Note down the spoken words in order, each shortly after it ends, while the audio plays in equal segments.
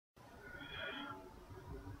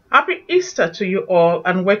Happy Easter to you all,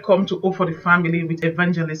 and welcome to O for the Family with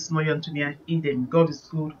Evangelist Noya Antonia Eden. God is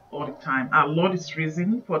good all the time. Our Lord is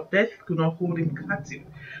risen, for death could not hold him captive.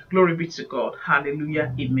 Glory be to God.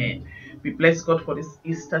 Hallelujah. Amen. We bless God for this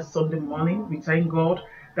Easter Sunday morning. We thank God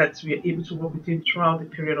that we are able to work with him throughout the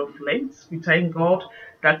period of Lent. We thank God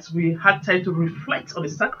that we had time to reflect on the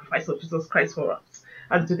sacrifice of Jesus Christ for us.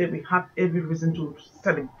 And today we have every reason to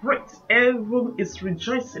celebrate. Everyone is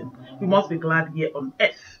rejoicing. We must be glad here on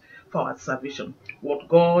earth for our salvation. What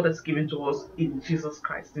God has given to us in Jesus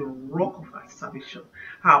Christ, the rock of our salvation,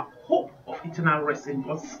 our hope of eternal rest in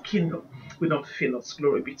God's kingdom will not fail us.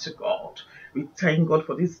 Glory be to God. We thank God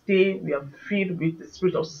for this day. We are filled with the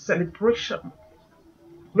spirit of celebration.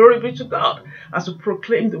 Glory be to God as we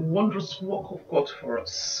proclaim the wondrous work of God for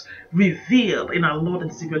us, revealed in our Lord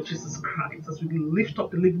and Savior Jesus Christ, as we lift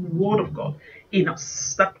up the living word of God in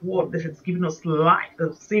us, that word that has given us life, that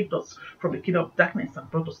has saved us from the kingdom of darkness and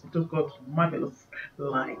brought us into God's marvelous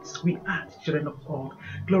light. We are the children of God.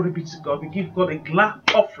 Glory be to God. We give God a glad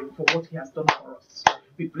offering for what he has done for us.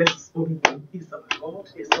 We bless his holy name. He's our God.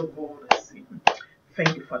 He's our God.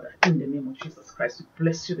 Thank you, Father, in the name of Jesus Christ. We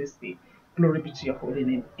bless you this day. Glory be to your holy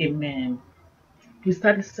name. Amen. We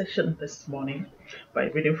start this session this morning by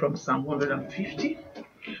reading from Psalm 150.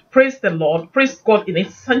 Praise the Lord. Praise God in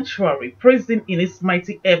his sanctuary. Praise him in his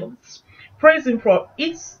mighty heavens. Praise him for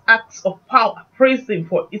its acts of power. Praise him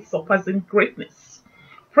for its surpassing greatness.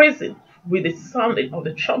 Praise him with the sounding of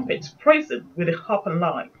the trumpet. Praise him with the harp and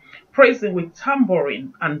lyre. Praise him with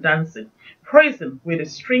tambourine and dancing. Praise him with the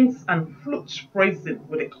strings and flutes. Praise him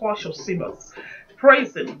with the clash of cymbals.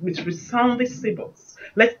 Praise him with resounding cymbals.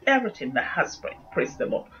 Let everything that has breath praise the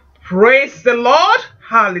Lord. Praise the Lord.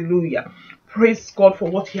 Hallelujah. Praise God for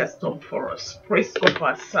what he has done for us. Praise God for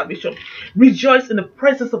our salvation. Rejoice in the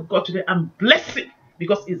presence of God today and bless him,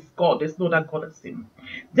 because it's God. There's no other God as him.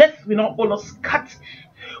 Death will not hold us captive.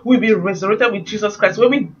 We'll be resurrected with Jesus Christ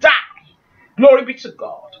when we die. Glory be to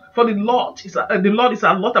God. For the Lord is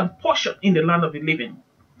our lot and portion in the land of the living.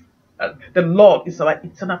 The Lord is our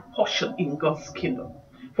eternal portion in God's kingdom.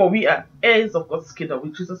 For we are heirs of God's kingdom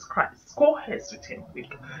with Jesus Christ. Co-heirs with him.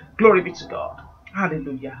 Glory be to God.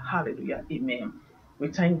 Hallelujah. Hallelujah. Amen. We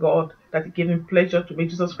thank God that he gave him pleasure to make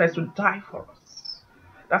Jesus Christ to die for us.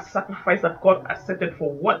 That sacrifice that God accepted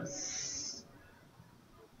for once.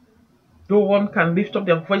 No one can lift up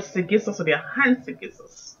their voice against us or their hands against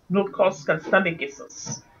us. No cause can stand against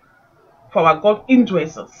us. For our God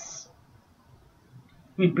indwells us.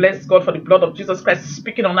 We bless God for the blood of Jesus Christ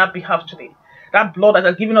speaking on our behalf today. That blood that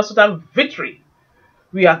has given us total victory.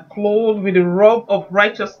 We are clothed with the robe of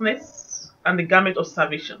righteousness and the garment of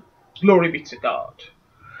salvation. Glory be to God.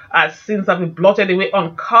 Our sins have been blotted away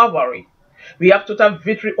on Calvary. We have total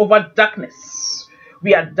victory over darkness.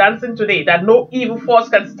 We are dancing today that no evil force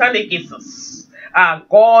can stand against us. Our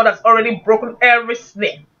God has already broken every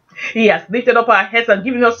snare. He has lifted up our heads and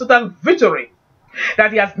given us total victory.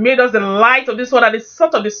 That he has made us the light of this world and the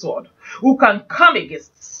salt of this world. Who can come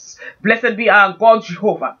against us? Blessed be our God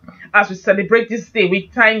Jehovah. As we celebrate this day,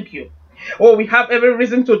 we thank you. Oh, we have every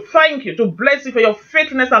reason to thank you, to bless you for your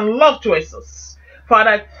faithfulness and love towards us.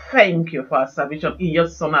 Father, thank you for our salvation in your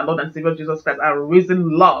Son, our Lord and Savior Jesus Christ, our risen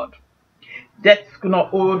Lord. Death could not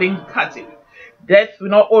hold him captive. Death will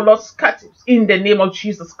not hold us captives in the name of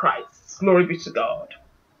Jesus Christ. Glory be to God.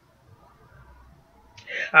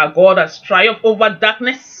 Our God has triumphed over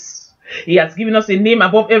darkness. He has given us a name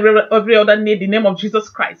above every other name, the name of Jesus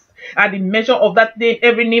Christ. At the measure of that name,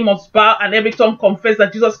 every name must bow and every tongue confess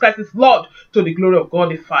that Jesus Christ is Lord, to the glory of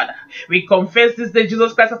God the Father. We confess this day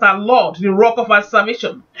Jesus Christ as our Lord, the rock of our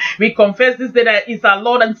salvation. We confess this day that he is our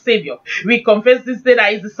Lord and Savior. We confess this day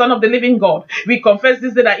that he is the Son of the living God. We confess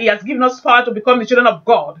this day that he has given us power to become the children of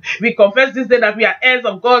God. We confess this day that we are heirs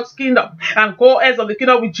of God's kingdom and co-heirs of the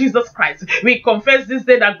kingdom with Jesus Christ. We confess this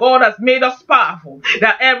day that God has made us powerful,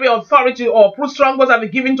 that every authority or strongholds have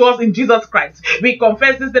been given to us in Jesus Christ. We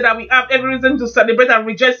confess this day that we have every reason to celebrate and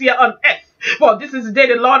rejoice here on earth. For this is the day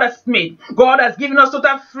the Lord has made. God has given us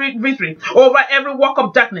total victory over every work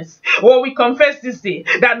of darkness. Oh, we confess this day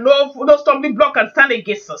that no stumbling block can stand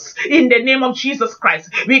against us. In the name of Jesus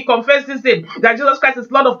Christ. We confess this day that Jesus Christ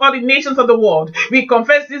is Lord of all the nations of the world. We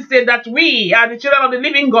confess this day that we are the children of the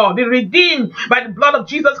living God, the redeemed by the blood of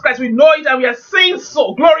Jesus Christ. We know it and we are saying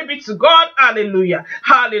so. Glory be to God. Hallelujah.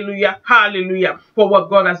 Hallelujah. Hallelujah. For what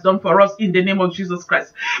God has done for us in the name of Jesus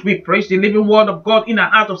Christ. We praise the living word of God in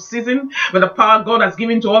and out of season. But the power God has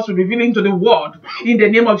given to us, we reveal into the world in the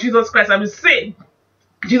name of Jesus Christ. And we say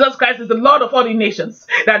Jesus Christ is the Lord of all the nations,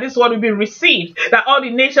 that this word will be received, that all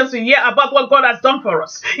the nations will hear about what God has done for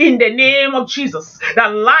us. In the name of Jesus,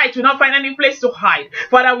 that light will not find any place to hide.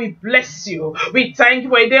 Father, we bless you. We thank you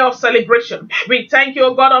for a day of celebration. We thank you,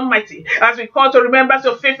 O God Almighty, as we call to remembrance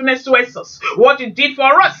your faithfulness towards us, what you did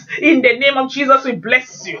for us. In the name of Jesus, we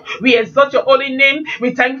bless you. We exalt your holy name.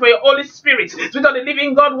 We thank you for your Holy Spirit, Spirit of the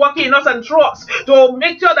living God, working in us and through us, to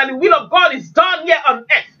make sure that the will of God is done here on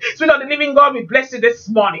earth. Spirit of the living God, we bless you this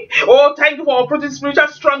morning. Oh, thank you for uprooting spiritual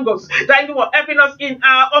strongholds. Thank you for helping us in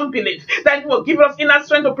our unbelief. Thank you for giving us inner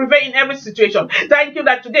strength to prevail in every situation. Thank you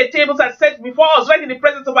that today tables are set before us right in the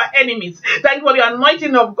presence of our enemies. Thank you for the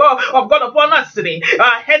anointing of God upon us today.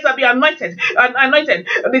 Our heads are being anointed,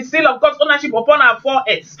 the seal of God's ownership upon our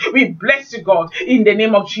foreheads. We bless you, God, in the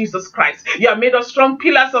name of Jesus Christ. You have made us strong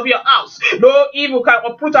pillars of your house. No evil can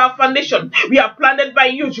uproot our foundation. We are planted by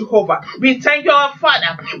you, Jehovah. We thank you, our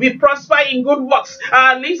Father. We prosper in good works.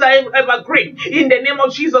 Our leaves are evergreen. In the name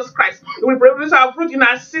of Jesus Christ, we produce our fruit in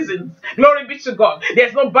our seasons. Glory be to God.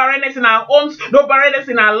 There's no barrenness in our homes, no barrenness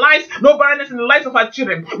in our lives, no barrenness in the lives of our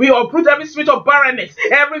children. We uproot every spirit of barrenness,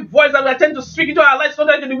 every voice that we attempt to speak into our lives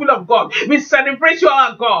contrary to the will of God. We celebrate you,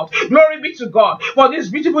 our God. Glory be to God for this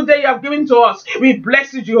beautiful day you have given to us. We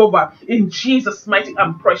bless you, Jehovah, in Jesus' mighty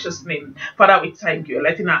and precious name. Father, we thank you.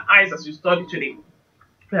 Letting our eyes as we study today.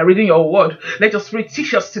 We are reading your word. Let your spirit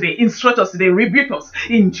teach us today, instruct us today, rebuke us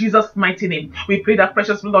in Jesus' mighty name. We pray that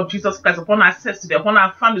precious blood of Jesus Christ upon ourselves today, upon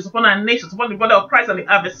our families, upon our nations, upon the body of Christ and the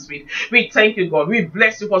harvest spirit. We thank you, God. We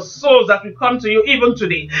bless you for souls that will come to you even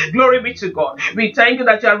today. Glory be to God. We thank you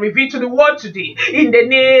that you are revealed to the world today. In the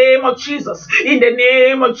name of Jesus. In the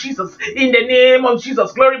name of Jesus. In the name of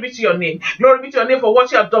Jesus. Glory be to your name. Glory be to your name for what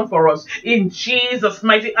you have done for us. In Jesus'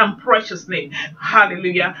 mighty and precious name.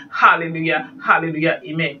 Hallelujah. Hallelujah. Hallelujah.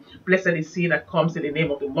 Amen. Blessed is he that comes in the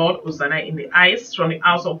name of the Lord. Hosanna in the highest. From the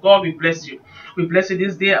house of God, we bless you. We bless you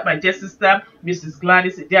this day, my dear sister, Mrs.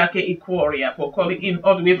 Gladys Idiake Ikoria, for calling in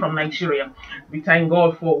all the way from Nigeria. We thank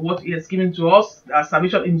God for what he has given to us, our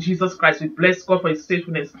salvation in Jesus Christ. We bless God for his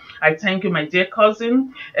faithfulness. I thank you, my dear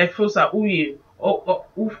cousin, Efosa Uye.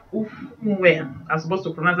 I'm supposed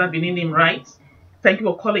to pronounce that Benin name right. Thank you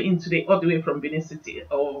for calling in today all the way from Benin City.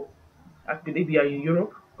 Or I believe you are in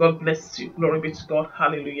Europe. God bless you. Glory be to God.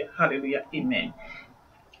 Hallelujah. Hallelujah. Amen.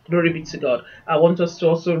 Glory be to God. I want us to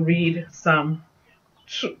also read Psalm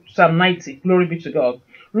 90. Glory be to God.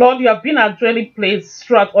 Lord, you have been our dwelling place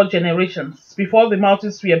throughout all generations, before the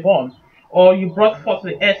mountains were born, or you brought forth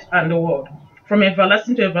the earth and the world. From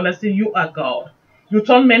everlasting to everlasting, you are God. You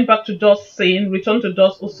turn men back to dust, saying, return to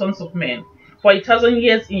dust, O sons of men. For 1,000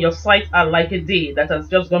 years in your sight are like a day that has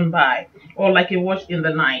just gone by, or like a watch in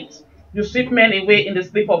the night. You sweep men away in the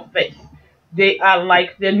sleep of death. They are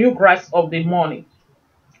like the new grass of the morning.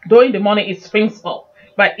 Though in the morning it springs up,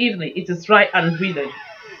 by evening it is dry and withered.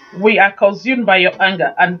 We are consumed by your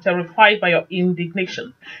anger and terrified by your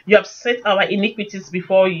indignation. You have set our iniquities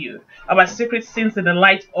before you, our secret sins in the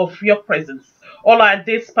light of your presence. All our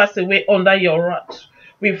days pass away under your wrath.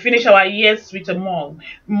 We finish our years with a mourn.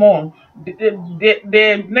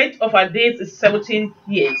 The length of our days is 17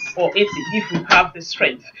 years or 80 if we have the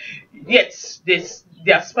strength. Yet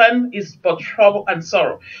their span is but trouble and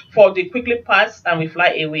sorrow, for they quickly pass and we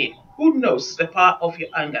fly away. Who knows the power of your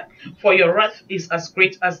anger? For your wrath is as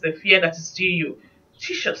great as the fear that is due you.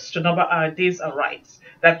 Teach us to number our days aright,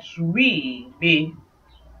 that we may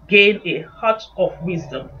gain a heart of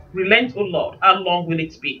wisdom. Relent, O Lord, how long will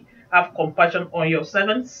it be? Have compassion on your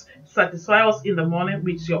servants. Satisfy us in the morning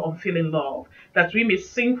with your unfailing love, that we may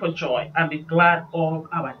sing for joy and be glad all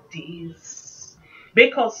our days.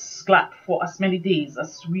 Make us glad for as many days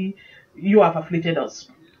as you have afflicted us,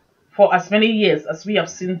 for as many years as we have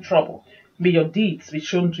seen trouble. May your deeds be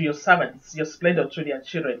shown to your servants, your splendor to their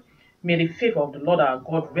children. May the favor of the Lord our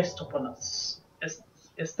God rest upon us.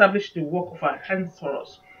 Establish the work of our hands for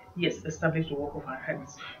us. Yes, establish the work of our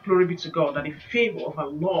hands. Glory be to God that the favor of our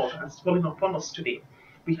Lord has fallen upon us today.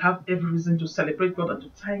 We have every reason to celebrate God and to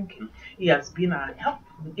thank him. He has been our help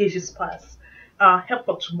in ages past, our help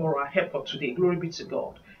for tomorrow, our help for today. Glory be to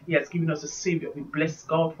God. He has given us a Savior. We bless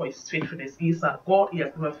God for his faithfulness. He is our God. He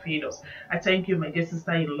has never failed us. I thank you, my dear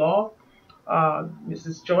sister-in-law,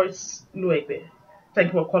 Mrs. Joyce Luegbe. Thank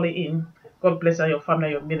you for calling in. God bless you and your family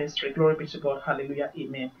and your ministry. Glory be to God. Hallelujah.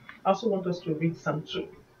 Amen. I also want us to read Psalm 2.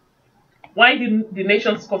 Why did the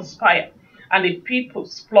nations conspire and the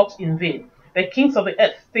peoples plot in vain? The kings of the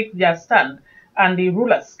earth take their stand, and the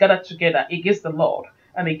rulers gather together against the Lord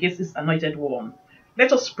and against his anointed one.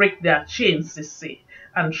 Let us break their chains, they say,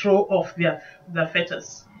 and throw off their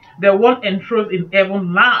fetters. The one enthroned in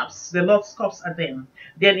heaven laughs. The Lord scoffs at them.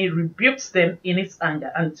 Then he rebukes them in his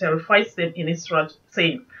anger and terrifies them in his wrath,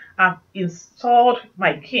 saying, I've installed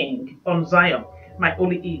my king on Zion, my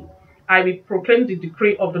holy hill. I will proclaim the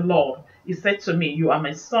decree of the Lord. He said to me, You are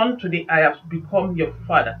my son, today I have become your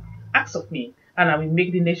father. Ask of me, and I will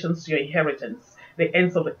make the nations your inheritance, the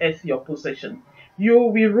ends of the earth your possession. You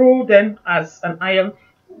will rule them as an iron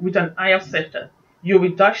with an iron scepter. You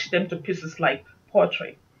will dash them to pieces like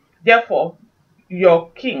pottery. Therefore,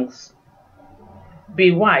 your kings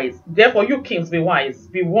be wise. Therefore, you kings be wise.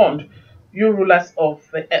 Be warned, you rulers of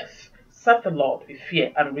the earth. Serve the Lord with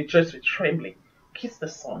fear and rejoice with trembling. Kiss the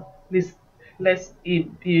Son, lest he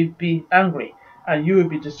be angry, and you will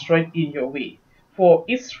be destroyed in your way. For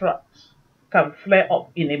his wrath can flare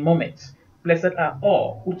up in a moment. Blessed are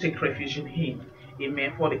all who take refuge in him.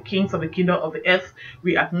 Amen. For the kings of the kingdom of the earth,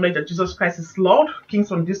 we acknowledge that Jesus Christ is Lord. Kings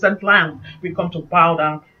from distant land, we come to bow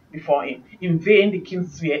down before him. In vain the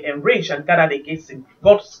kings were enraged and gathered against him.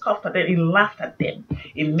 God scoffed at them, he laughed at them.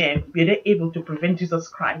 Amen. Were they able to prevent Jesus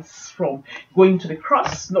Christ from going to the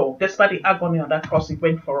cross? No. Despite the agony on that cross, he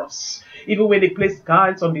went for us. Even when they placed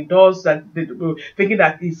guards on the doors, that they were thinking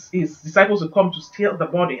that his disciples would come to steal the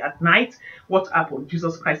body at night, what happened?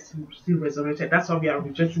 Jesus Christ still resurrected. That's why we are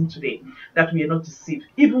rejoicing today, that we are not deceived.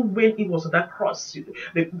 Even when it was on that cross,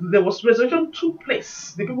 there was resurrection took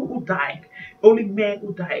place. The people who died, only men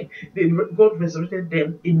who died, God resurrected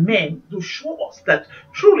them in men to show us that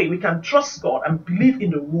truly we can trust God and believe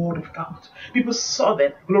in the word of God. People saw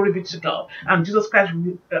that, glory be to God, and Jesus Christ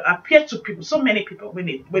appeared to people, so many people,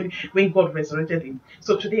 when God resurrected him.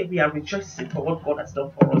 So today we are rejoicing for what God has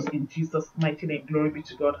done for us in Jesus' mighty name. Glory be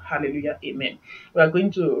to God. Hallelujah. Amen. We are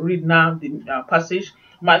going to read now the passage,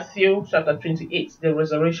 Matthew chapter 28, the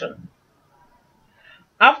resurrection.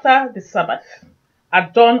 After the Sabbath,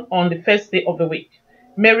 at dawn on the first day of the week,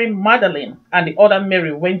 Mary Magdalene and the other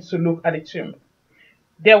Mary went to look at the tomb.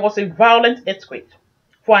 There was a violent earthquake,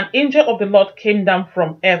 for an angel of the Lord came down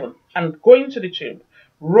from heaven and, going to the tomb,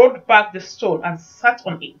 rolled back the stone and sat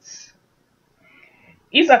on it.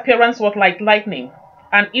 His appearance was like lightning,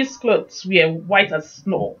 and his clothes were white as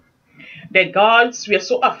snow. The guards were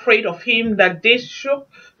so afraid of him that they shook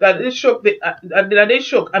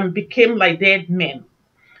and became like dead men.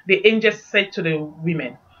 The angel said to the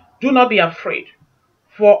women, Do not be afraid,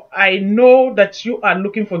 for I know that you are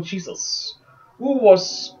looking for Jesus, who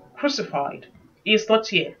was crucified. He is not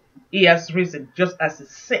here. He has risen, just as he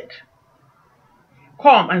said.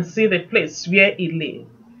 Come and see the place where he lay.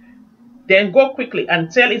 Then go quickly and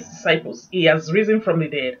tell his disciples, He has risen from the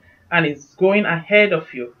dead and is going ahead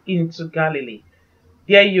of you into Galilee.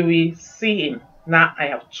 There you will see him. Now I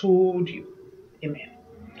have told you. Amen.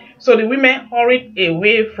 So the women hurried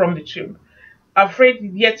away from the tomb,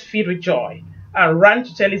 afraid yet filled with joy, and ran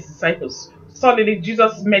to tell his disciples. Suddenly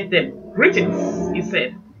Jesus met them. Greetings, he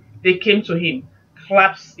said. They came to him,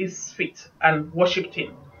 clasped his feet, and worshipped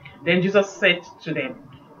him. Then Jesus said to them,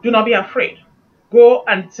 Do not be afraid. Go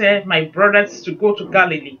and tell my brothers to go to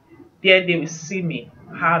Galilee. There they will see me.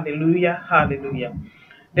 Hallelujah, hallelujah.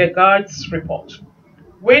 The guards report.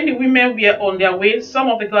 When the women were on their way, some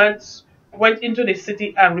of the guards went into the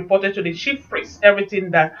city and reported to the chief priests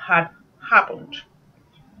everything that had happened.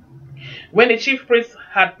 When the chief priests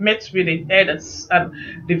had met with the elders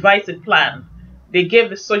and devised a plan, they gave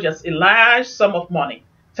the soldiers a large sum of money,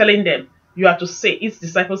 telling them, You are to say his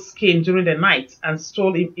disciples came during the night and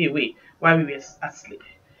stole him away while we were asleep.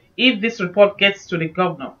 If this report gets to the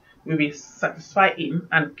governor, we will satisfy him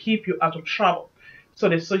and keep you out of trouble. So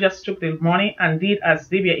the soldiers took the money and did as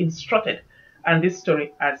they were instructed, and this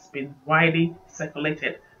story has been widely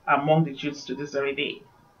circulated among the Jews to this very day.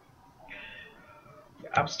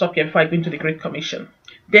 I'll stop here before I go into the Great Commission.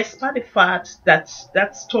 Despite the fact that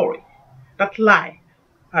that story, that lie,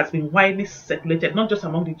 has been widely circulated, not just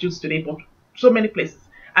among the Jews today, but so many places,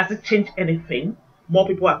 has it changed anything? More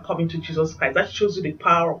people are coming to Jesus Christ. That shows you the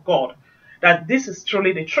power of God, that this is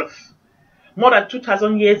truly the truth. More than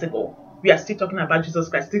 2,000 years ago, we are still talking about Jesus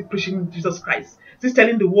Christ, still preaching Jesus Christ, still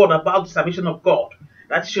telling the world about the salvation of God.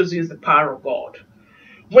 That shows you the power of God.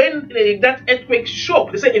 When that earthquake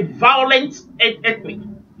shook, they say a violent earthquake.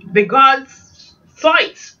 The guards saw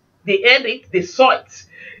it. They heard it. They saw it.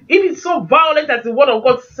 It is so violent as the word of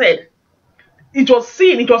God said. It was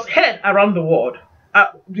seen. It was heard around the world.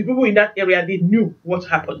 The people in that area, they knew what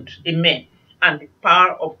happened. Amen. And the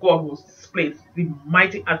power of God was displayed. The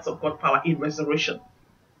mighty acts of God power in resurrection.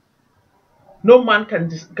 No man can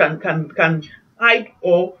hide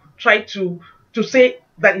or try to say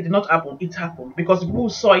that it did not happen. It happened because the people who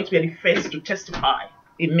saw it were the first to testify.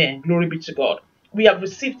 Amen. Glory be to God. We have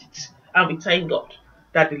received it and we thank God.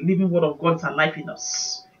 that the living word of God is alive in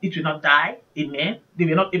us. It will not die. Amen. They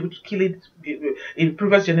were not able to kill it in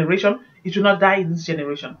previous generation. It will not die in this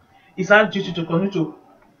generation. It's our duty to continue to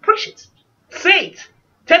preach it, say it,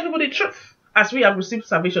 tell people the truth, as we have received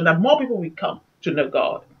salvation, that more people will come to know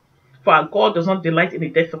God. For our God does not delight in the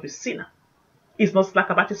death of a sinner. He's not slack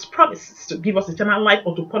about his promises to give us eternal life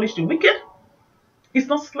or to punish the wicked. He's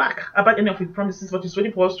not slack about any of his promises, but he's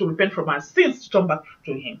waiting for us to repent from our sins to turn back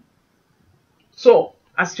to him. So,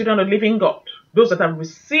 as children of the living God, those that have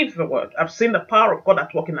received the word, have seen the power of God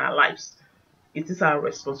at work in our lives, it is our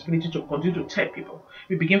responsibility to continue to tell people.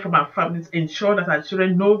 We begin from our families, ensure that our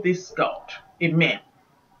children know this God. Amen.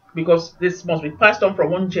 Because this must be passed on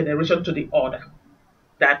from one generation to the other,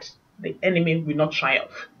 that the enemy will not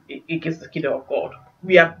triumph against the kingdom of God.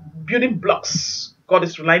 We are building blocks. God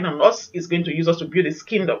is relying on us. He's going to use us to build his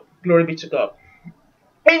kingdom. Glory be to God.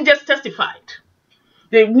 Angels testified.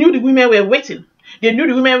 They knew the women were waiting. They knew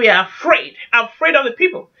the women were afraid of the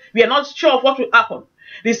people. We are not sure of what will happen.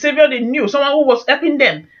 The Savior they knew, someone who was helping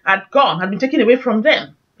them, had gone, had been taken away from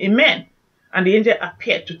them. Amen. And the angel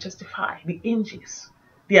appeared to testify. The angels,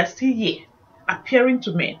 they are still here, appearing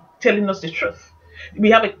to men, telling us the truth.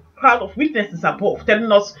 We have a crowd of witnesses above,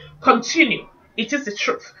 telling us, continue. It is the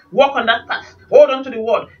truth. Walk on that path. Hold on to the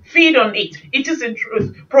word. Feed on it. It is the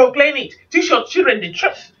truth. Proclaim it. Teach your children the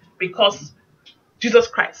truth. Because Jesus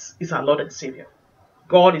Christ is our Lord and Savior.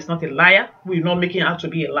 God is not a liar. We're not making out to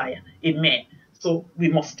be a liar. Amen. So we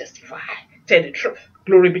must testify. Tell the truth.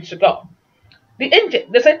 Glory be to God. The angel,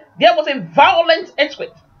 they said, there was a violent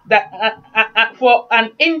earthquake that for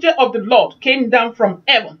an angel of the Lord came down from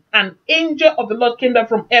heaven. An angel of the Lord came down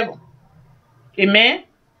from heaven. Amen.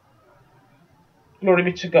 Glory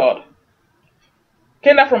be to God.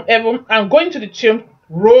 Came down from heaven and going to the tomb,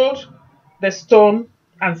 rolled the stone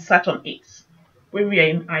and sat on it. When we were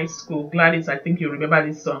in high school, Gladys, I think you remember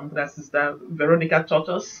this song that Sister Veronica taught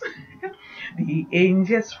us. The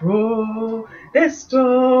angels roll the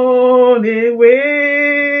stone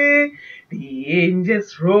away. The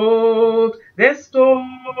angels rolled the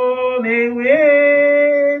stone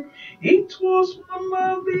away. It was one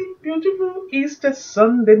lovely, beautiful Easter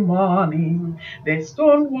Sunday morning. The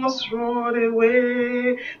stone was rolled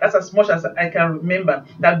away. That's as much as I can remember.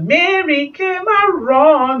 That Mary came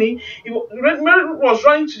running. Mary was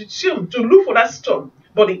running to the tomb to look for that stone.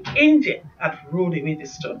 But the angel had rolled away the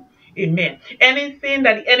stone. Amen. Anything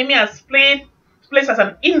that the enemy has placed as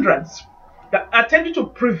an hindrance, that attempted to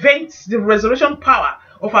prevent the resurrection power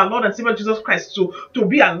of our Lord and Savior Jesus Christ to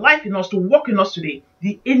be alive in us, to walk in us today,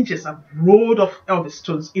 the angels have rolled off all the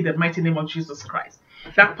stones in the mighty name of Jesus Christ.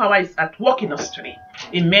 That power is at work in us today.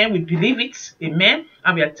 Amen. We believe it. Amen.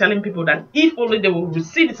 And we are telling people that if only they will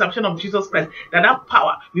receive the salvation of Jesus Christ, that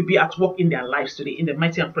power will be at work in their lives today, in the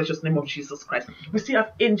mighty and precious name of Jesus Christ. We still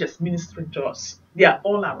have angels ministering to us. They are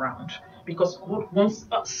all around because God wants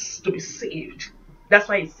us to be saved. That's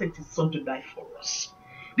why he sent his son to die for us.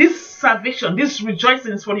 This salvation, this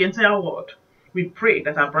rejoicing is for the entire world. We pray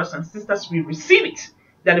that our brothers and sisters will receive it,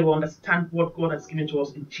 that they will understand what God has given to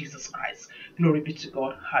us in Jesus Christ. Glory be to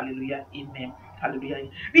God. Hallelujah. Amen. Hallelujah.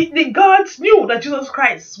 The gods knew that Jesus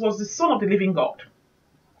Christ was the Son of the living God.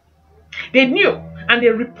 They knew, and they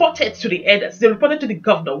reported to the elders. They reported to the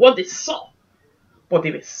governor what they saw. But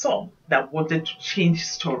they were some that wanted to change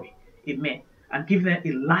story. Amen. And give them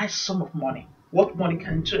a large sum of money. What money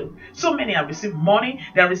can do. So many have received money.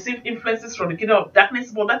 They have received influences from the kingdom of darkness,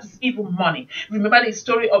 but that is evil money. Remember the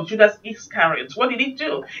story of Judas Iscariot. What did he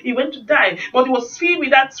do? He went to die, but he was filled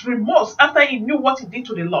with that remorse after he knew what he did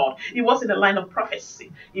to the Lord. He was in the line of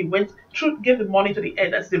prophecy. He went through, gave the money to the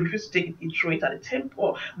elders. They refused to take it. He threw it at the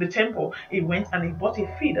temple. He went and he bought a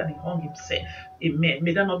field and he hung himself. Amen.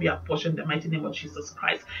 May that not be our portion in the mighty name of Jesus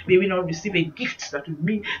Christ. May we not receive a gift that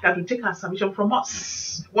will take our salvation from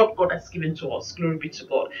us. What God has given to us. Glory be to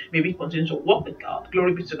God. May we continue to walk with God.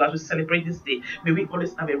 Glory be to God. To celebrate this day. May we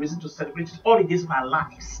always have a reason to celebrate it all the days of our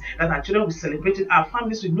lives. That our children will celebrate it. Our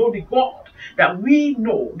families will know the God that we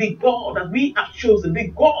know. The God that we have chosen. The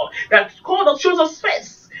God that shows us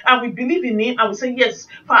first. And we believe in him and we say, yes,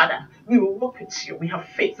 Father, we will walk with you. We have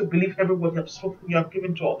faith to believe every word you have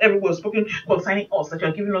given to us, every word spoken concerning us, that you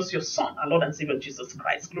have given us your Son, our Lord and Savior Jesus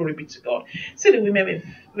Christ. Glory be to God. See, the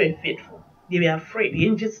women were faithful. They were afraid. The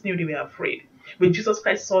angels knew they were afraid. When Jesus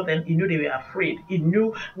Christ saw them, he knew they were afraid. He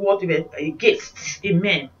knew what they were against.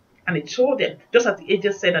 Amen. And he told them, just as the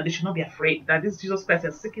angel said that they should not be afraid, that this Jesus Christ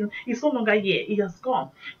is seeking, he's no longer here. He has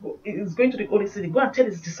gone. He's going to the Holy City. Go and tell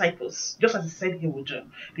his disciples, just as he said he would do.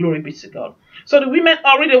 Glory be to God. So the women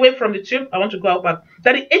hurried away from the tomb. I want to go out back.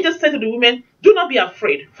 That the angel said to the women, do not be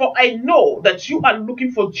afraid, for I know that you are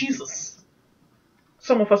looking for Jesus,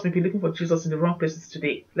 Some of us may be looking for Jesus in the wrong places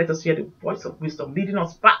today. Let us hear the voice of wisdom leading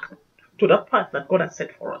us back to that path that God has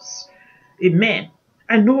set for us. Amen.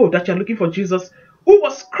 I know that you're looking for Jesus who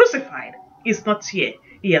was crucified. He's not here.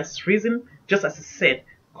 He has risen, just as he said.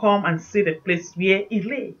 Come and see the place where he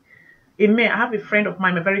lay. Amen. I have a friend of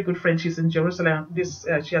mine, a very good friend. She's in Jerusalem.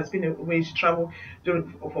 She has been away. She traveled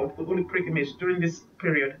for the Holy Pilgrimage during this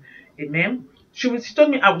period. Amen. She told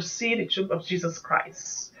me I will see the tomb of Jesus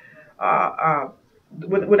Christ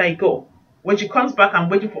when I go. When she comes back, I'm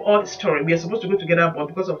waiting for all the story. We are supposed to go together, but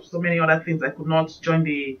because of so many other things, I could not join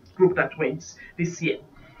the group that went this year.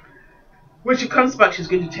 When she comes back, she's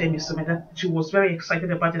going to tell me something that she was very excited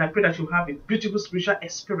about it. I pray that she'll have a beautiful spiritual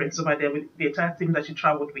experience over there with the entire team that she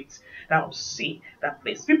traveled with. That will see that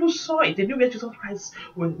place. People saw it. They knew where Jesus Christ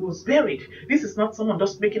was buried. This is not someone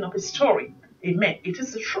just making up a story. Amen. It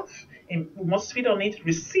is the truth. And we must feed on it,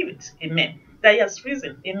 receive it. Amen. That he has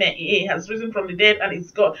risen. Amen. He has risen from the dead and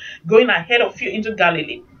is going ahead of you into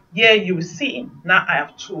Galilee. Yeah, you will see him. Now I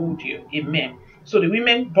have told you. Amen. So the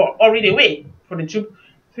women hurried away from the tomb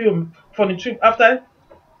after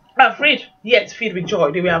afraid yet filled with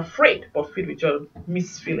joy. They were afraid but filled with joy,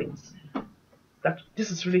 mixed feelings. That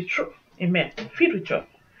this is really true. Amen. Filled with joy.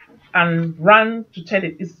 And ran to tell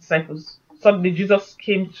his disciples. Suddenly Jesus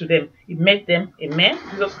came to them. He met them. Amen.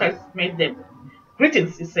 Jesus Christ met them.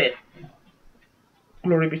 Greetings, he said.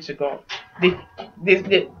 Glory be to God.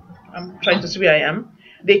 I'm trying to see where I am.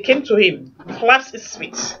 They came to him, clasped his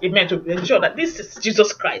feet, amen, to ensure that this is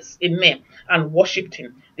Jesus Christ, amen, and worshipped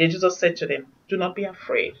him. Then Jesus said to them, do not be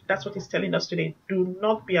afraid. That's what he's telling us today. Do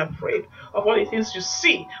not be afraid of all the things you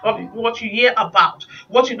see, of what you hear about,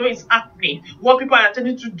 what you know is happening, what people are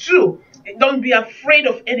attempting to do. Don't be afraid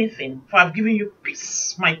of anything, for I've given you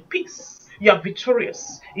peace, my peace. You are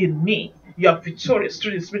victorious in me. You are victorious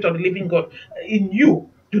through the Spirit of the living God in you.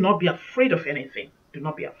 Do not be afraid of anything. Do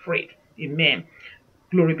not be afraid. Amen.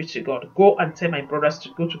 Glory be to God. Go and tell my brothers to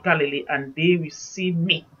go to Galilee and they will see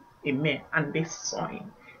me. Amen. And they saw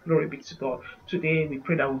him. Glory be to God. Today we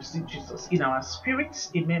pray that we'll see Jesus in our spirits.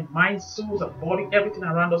 Amen. Mind, souls, and body, everything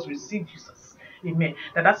around us will see Jesus. Amen.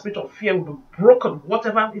 That spirit of fear will be broken.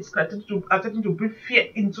 Whatever is attempting to bring fear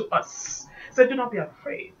into us. So do not be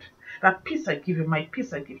afraid. That peace I give you, my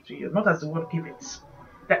peace I give to you, not as the world give it.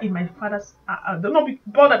 That in my Father's do not be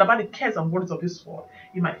bothered about the cares and worries of this world.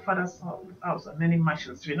 In my Father's house are many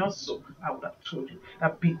mansions. If you're not so, I would have told you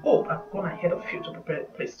that behold, I've gone ahead of you to prepare a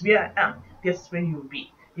place. Where I am, that's where you'll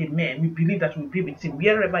be. Amen. We believe that we'll be with him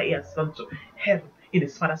wherever he has gone to, heaven, in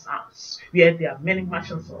his Father's house, where there are many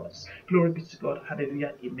mansions for us. Glory be to God.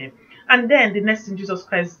 Hallelujah. Amen. And then the next thing Jesus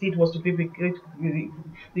Christ did was to give the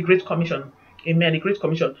Great Commission. Amen. The Great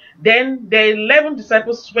Commission. Then the 11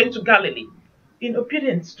 disciples went to Galilee in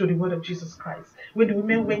obedience to the word of Jesus Christ. When the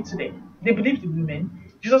women went to them, they believed the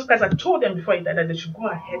women. Jesus Christ had told them before he died that they should go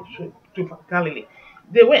ahead to Galilee.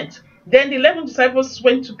 They went. Then the 11 disciples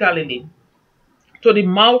went to Galilee, to the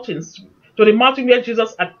mountain where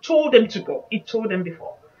Jesus had told them to go. He told them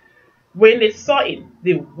before. When they saw him,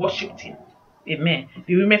 they worshipped him. Amen.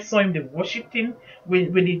 The women saw him, they worshipped him.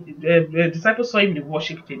 When the disciples saw him, they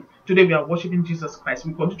worshipped him. Today we are worshiping Jesus Christ.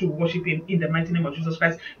 We continue to worship him in the mighty name of Jesus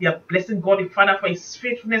Christ. We are blessing God the Father for his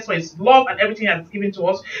faithfulness, for his love, and everything he has given to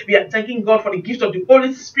us. We are thanking God for the gift of the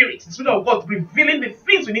Holy Spirit, the Spirit of God revealing the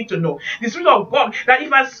things we need to know. The Spirit of God, that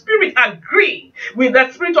if our spirit agree with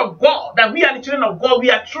the Spirit of God, that we are the children of God,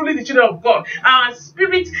 we are truly the children of God. Our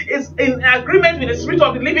spirit is in agreement with the Spirit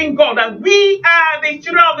of the living God, that we are the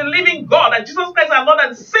children of the living God, that Jesus Christ our Lord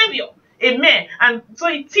and Savior. Amen. And so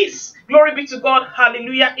it is. Glory be to God.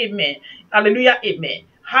 Hallelujah. Amen. Hallelujah. Amen.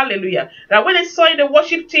 Hallelujah. That when they saw it, they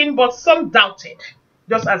worshipped him, but some doubted.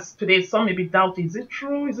 Just as today, some may be doubting. Is it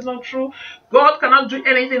true? Is it not true? God cannot do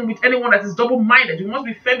anything with anyone that is double-minded. We must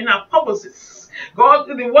be firm in our purposes. God,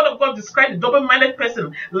 the word of God describes the double-minded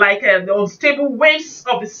person like the unstable waves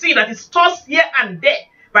of the sea that is tossed here and there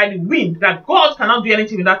by the wind, that God cannot do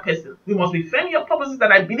anything with that person. We must be firm in your purposes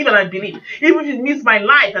that I believe and I believe. Even if it means my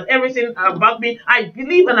life and everything about me, I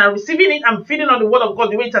believe and I'm receiving it. I'm feeding on the word of God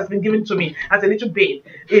the way it has been given to me as a little babe.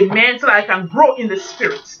 Amen. So that I can grow in the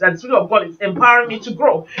spirit. That the Spirit of God is empowering me to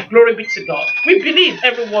grow. Glory be to God. We believe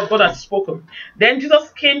every word God has spoken. Then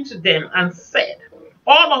Jesus came to them and said,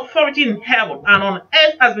 all authority in heaven and on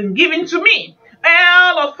earth has been given to me.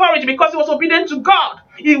 All authority, because he was obedient to God.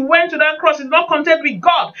 He went to that cross. He did not content with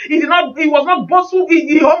God. He was not boastful.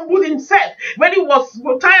 He humbled himself. When he was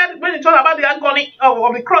tired, when he talked about the agony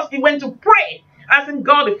of the cross, he went to pray, asking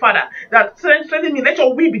God the Father that strengthen me, let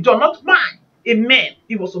your will be done, not mine. Amen.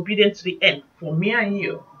 He was obedient to the end for me and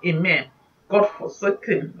you. Amen. God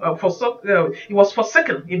forsaken, he was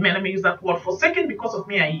forsaken. Amen. Let me use that word, forsaken, because of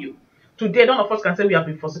me and you. Today, none of us can say we have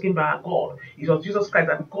been forsaken by our God. It was Jesus Christ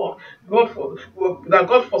that God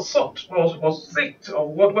forsook, or forsake, or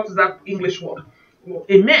what is that English word?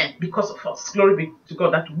 Amen. Because of us. Glory be to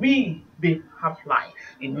God that we may have life.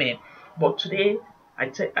 Amen. But today,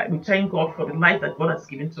 we thank God for the life that God has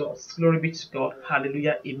given to us. Glory be to God.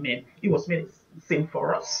 Hallelujah. Amen. He was made sin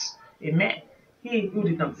for us. Amen. He who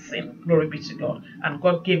did not sin. Glory be to God. And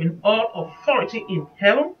God gave him all authority in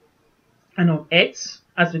heaven and on earth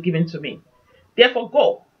as been given to me. Therefore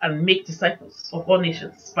go and make disciples of all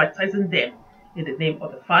nations, baptizing them in the name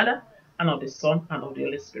of the Father and of the Son and of the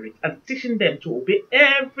Holy Spirit, and teaching them to obey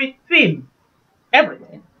everything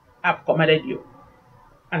I've commanded you.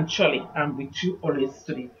 And surely I'm with you always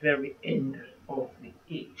to the very end of the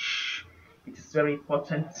age. It is very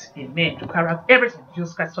important, amen, to carry out everything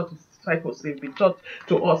Jesus Christ taught his disciples. They've been taught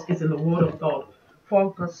to us is in the Word of God.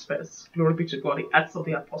 For Gospels, glory be to God, the Acts of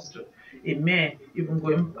the Apostle, amen. Even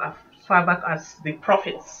going as far back as the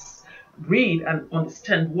prophets, read and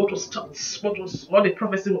understand what was taught, what was all the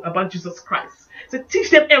prophecy about Jesus Christ. So teach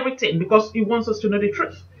them everything because he wants us to know the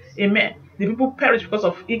truth. Amen. The people perish because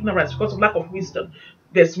of ignorance, because of lack of wisdom.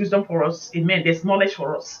 There's wisdom for us. Amen. There's knowledge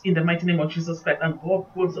for us in the mighty name of Jesus Christ. And God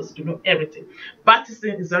wants us to know everything.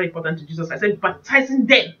 Baptism is very important to Jesus. I said baptizing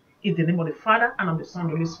them in the name of the Father and of the Son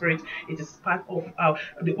and the Holy Spirit. It is part of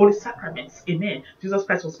the Holy Sacraments. Amen. Jesus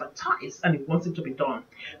Christ was baptized and he wants it to be done.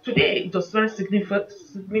 Today, it was very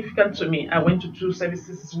significant to me. I went to two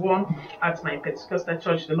services. One at my Pentecostal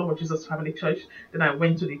church, the Lord of Jesus Family Church. Then I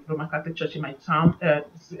went to the Roman Catholic Church in my town,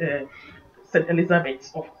 St.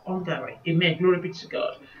 Elizabeth of Hungary. Amen. Glory be to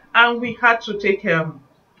God. And we had to take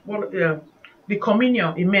the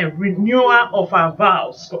communion, amen, renewal of our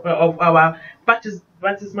vows, of our baptism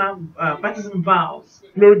vows.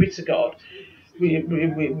 Glory be to God.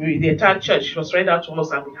 The entire church was read out to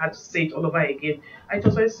us and we had to say it all over again. It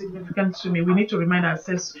was very significant to me. We need to remind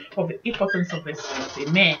ourselves of the importance of this.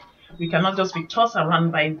 Amen. We cannot just be tossed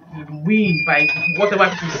around by the wind, by whatever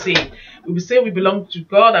people say. We will say we belong to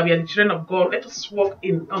God, that we are the children of God. Let us walk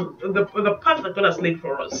in on the path that God has laid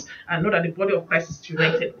for us and know that the body of Christ is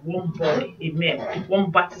united. One body, amen.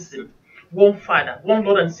 One baptism, one Father, one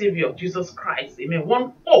Lord and Savior, Jesus Christ, amen.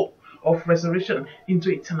 One hope of resurrection into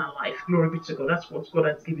eternal life. Glory be to God. That's what God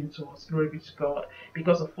has given to us. Glory be to God.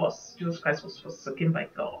 Because of us, Jesus Christ was forsaken by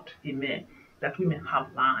God. Amen. That we may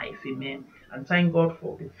have life. Amen. And thank God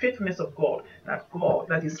for the faithfulness of God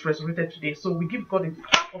that is resurrected today. So we give God a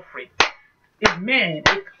clap offering. Amen.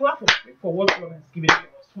 A clap offering for what God has given to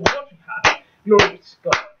us, for what we have. Glory be to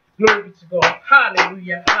God. Glory be to God.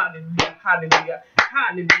 Hallelujah. Hallelujah. Hallelujah.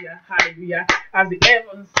 Hallelujah. Hallelujah. As the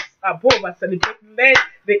heavens above are celebrating, let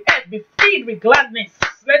the earth be filled with gladness.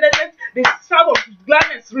 Let the sound of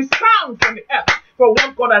gladness resound from the earth for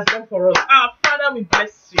what God has done for us. Our Father, we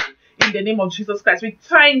bless you. In the name of Jesus Christ, we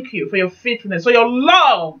thank you for your faithfulness, for your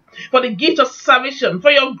love, for the gift of salvation, for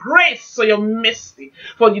your grace, for your mercy.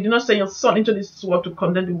 For you did not send your Son into this world to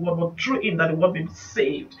condemn the world, but through him that the world may be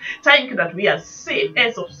saved. Thank you that we are saved,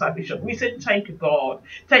 heirs of salvation. We say thank you, God.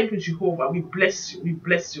 Thank you, Jehovah. We bless you. We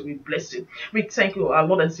bless you. We bless you. We thank you, our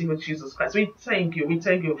Lord and Savior Jesus Christ. We thank you. We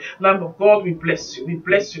thank you, Lamb of God. We bless you. We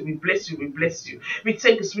bless you. We bless you. We bless you. We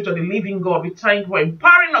thank you, Spirit of the living God. We thank you for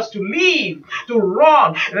empowering us to live, to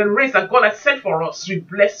run, and the race that God has set for us. We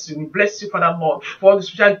bless you. We bless you, Father Lord, for all the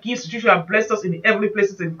spiritual gifts which you have blessed us in the heavenly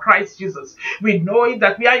places in Christ Jesus. We know it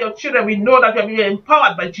that we are your children. We know that we are being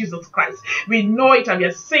empowered by Jesus Christ. We know it and we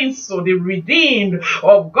are saints, so the redeemed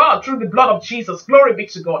of God through the blood of Jesus. Glory be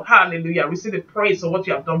to God. Hallelujah. Receive the praise of what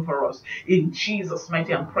you have done for us. In Jesus'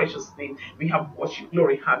 mighty and precious name, we have worship.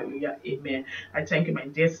 Glory. Hallelujah. Amen. I thank you, my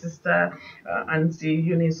dear sister, Auntie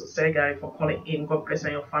Eunice Osega, for calling in. God bless you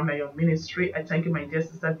and your family and your ministry. I thank you, my dear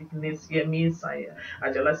sister, Dickness, Yemi,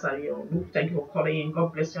 Ajala Sayo. Thank you for calling in.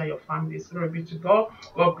 God bless you and your families. Glory be to God.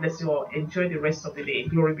 God bless you all. Enjoy the rest of the day.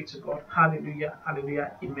 Glory be to God. Hallelujah.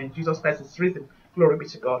 Hallelujah. Amen. Jesus Christ is risen. Glory be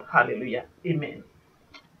to God. Hallelujah. Amen.